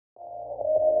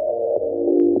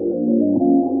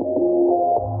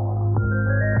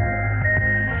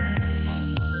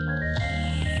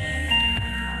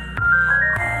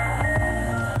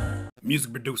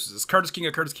music producers. It's Curtis King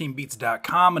of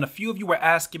CurtisKingBeats.com, and a few of you were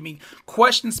asking me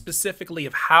questions specifically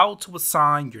of how to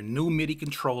assign your new MIDI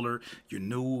controller, your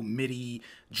new MIDI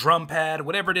drum pad,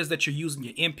 whatever it is that you're using,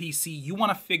 your MPC. You want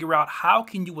to figure out how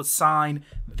can you assign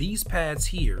these pads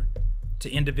here to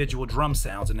individual drum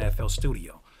sounds in FL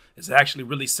Studio. It's actually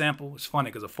really simple. It's funny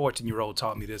because a 14-year-old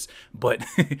taught me this, but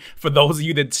for those of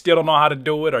you that still don't know how to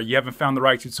do it or you haven't found the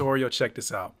right tutorial, check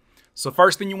this out. So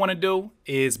first thing you want to do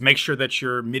is make sure that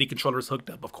your MIDI controller is hooked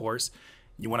up, of course.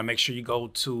 You want to make sure you go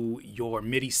to your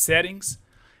MIDI settings,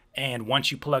 and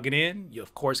once you plug it in, you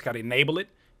of course got to enable it.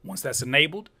 Once that's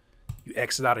enabled, you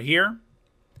exit out of here,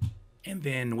 and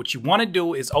then what you want to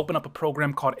do is open up a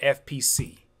program called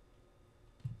FPC.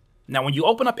 Now, when you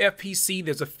open up FPC,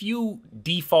 there's a few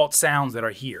default sounds that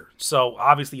are here. So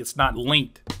obviously it's not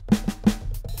linked,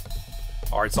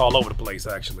 or it's all over the place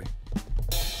actually.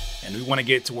 And we want to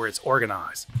get to where it's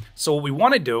organized. So what we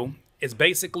want to do is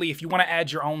basically, if you want to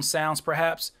add your own sounds,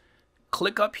 perhaps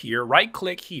click up here, right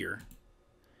click here,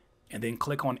 and then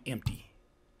click on empty.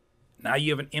 Now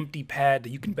you have an empty pad that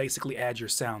you can basically add your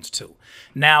sounds to.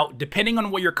 Now, depending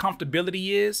on what your comfortability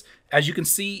is, as you can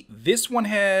see, this one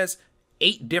has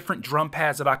 8 different drum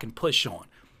pads that I can push on.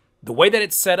 The way that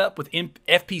it's set up with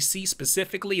FPC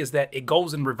specifically is that it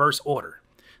goes in reverse order.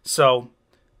 So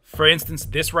for instance,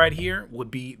 this right here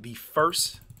would be the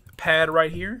first pad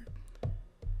right here,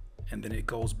 and then it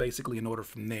goes basically in order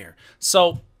from there.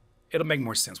 So it'll make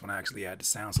more sense when I actually add the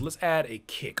sound. So let's add a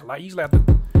kick.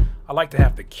 I like to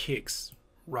have the kicks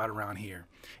right around here.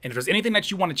 And if there's anything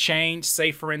that you want to change,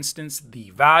 say for instance the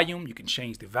volume, you can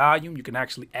change the volume. You can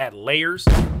actually add layers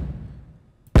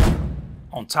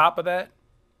on top of that.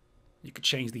 You could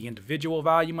change the individual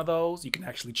volume of those. You can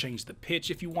actually change the pitch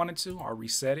if you wanted to, or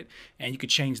reset it. And you could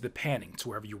change the panning to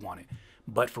wherever you want it.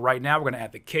 But for right now, we're going to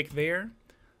add the kick there.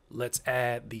 Let's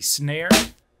add the snare.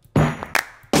 It's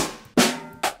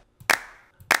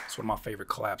one of my favorite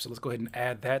claps. So let's go ahead and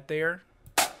add that there.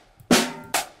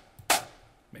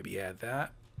 Maybe add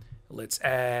that. Let's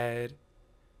add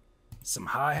some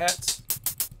hi-hats.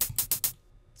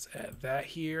 Let's add that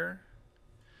here.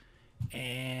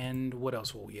 And what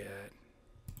else will we add?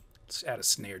 Let's add a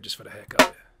snare just for the heck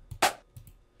of it.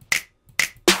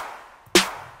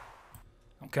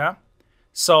 Okay.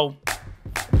 So,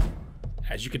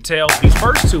 as you can tell, these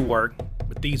first two work,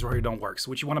 but these right here don't work. So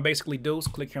what you want to basically do is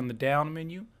click here on the down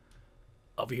menu,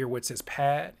 over here where it says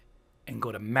pad, and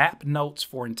go to map notes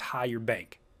for entire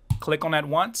bank. Click on that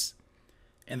once,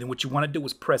 and then what you want to do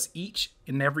is press each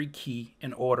and every key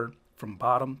in order from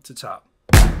bottom to top.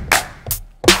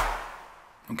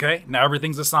 Okay, now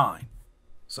everything's assigned.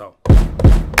 So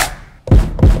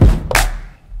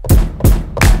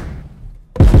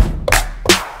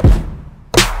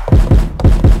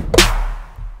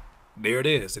there it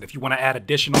is. And if you want to add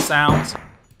additional sounds,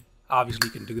 obviously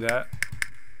you can do that.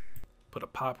 Put a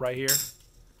pop right here.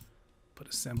 Put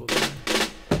a cymbal there.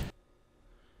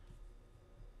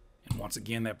 And once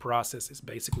again, that process is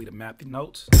basically to map the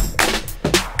notes.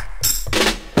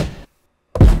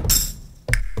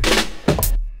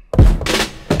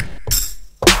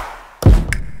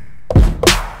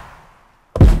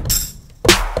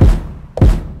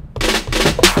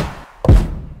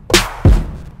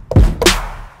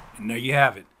 And there you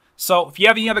have it. So if you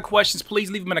have any other questions, please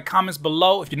leave them in the comments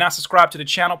below. If you're not subscribed to the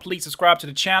channel, please subscribe to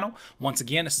the channel. Once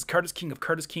again, this is Curtis King of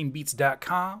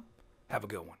CurtisKingBeats.com. Have a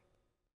good one.